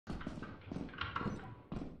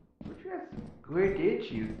Where did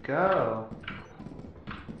you go?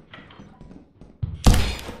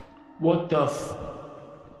 What the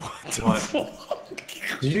fuck?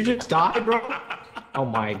 Did you just die, bro? Oh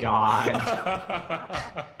my god.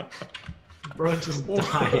 Bro just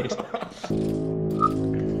died.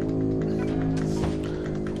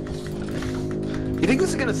 You think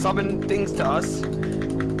this is gonna summon things to us?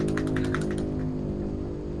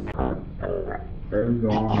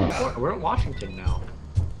 We're in Washington now.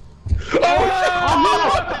 Oh!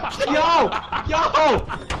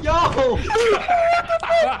 Yo!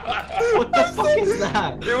 What the fuck is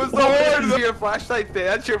that? It was the horn! Your flashlight thing.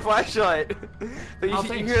 That's your flashlight. But you, Oh, you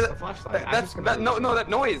thanks. hear The that? flashlight. That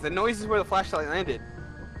noise. The noise is where the flashlight landed.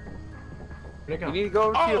 Where'd it go? You need to go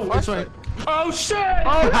over to your flashlight. Oh shit!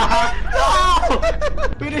 Oh no!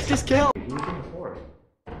 Who did just kill?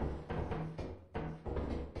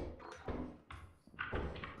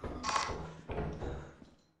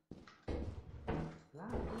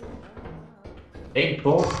 Hey,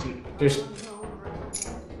 Paul, there's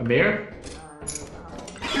a mirror?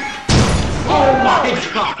 Oh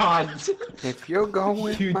my god! If you're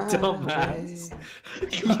going You my dumbass. way.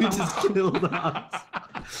 You just killed us.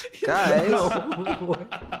 Guys. No.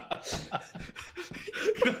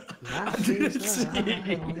 I didn't see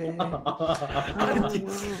it.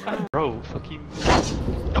 Bro, fucking.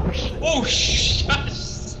 Oh shit! Oh shit!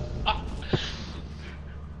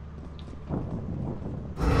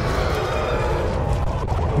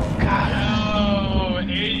 God, oh,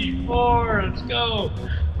 84, let's go!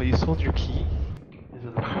 But you sold your key? Is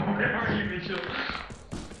it where are you, Mitchell?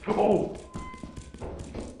 Oh!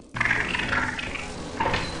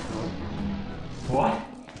 What?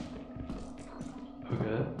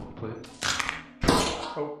 Okay, play.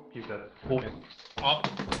 Oh, you're dead. Okay. Oh.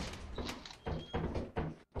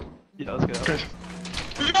 Yeah, let's get out.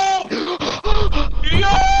 Yo!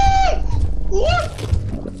 Yo! What?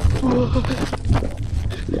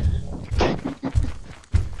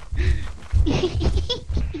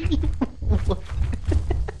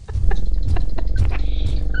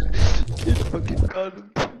 You fucking got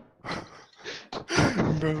him.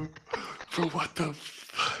 Bro, what the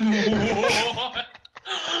fuck?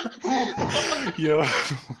 What? Yo.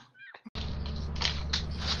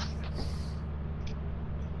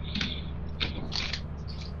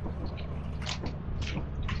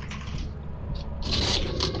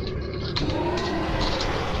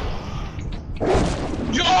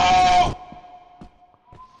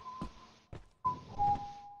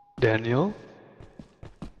 Daniel?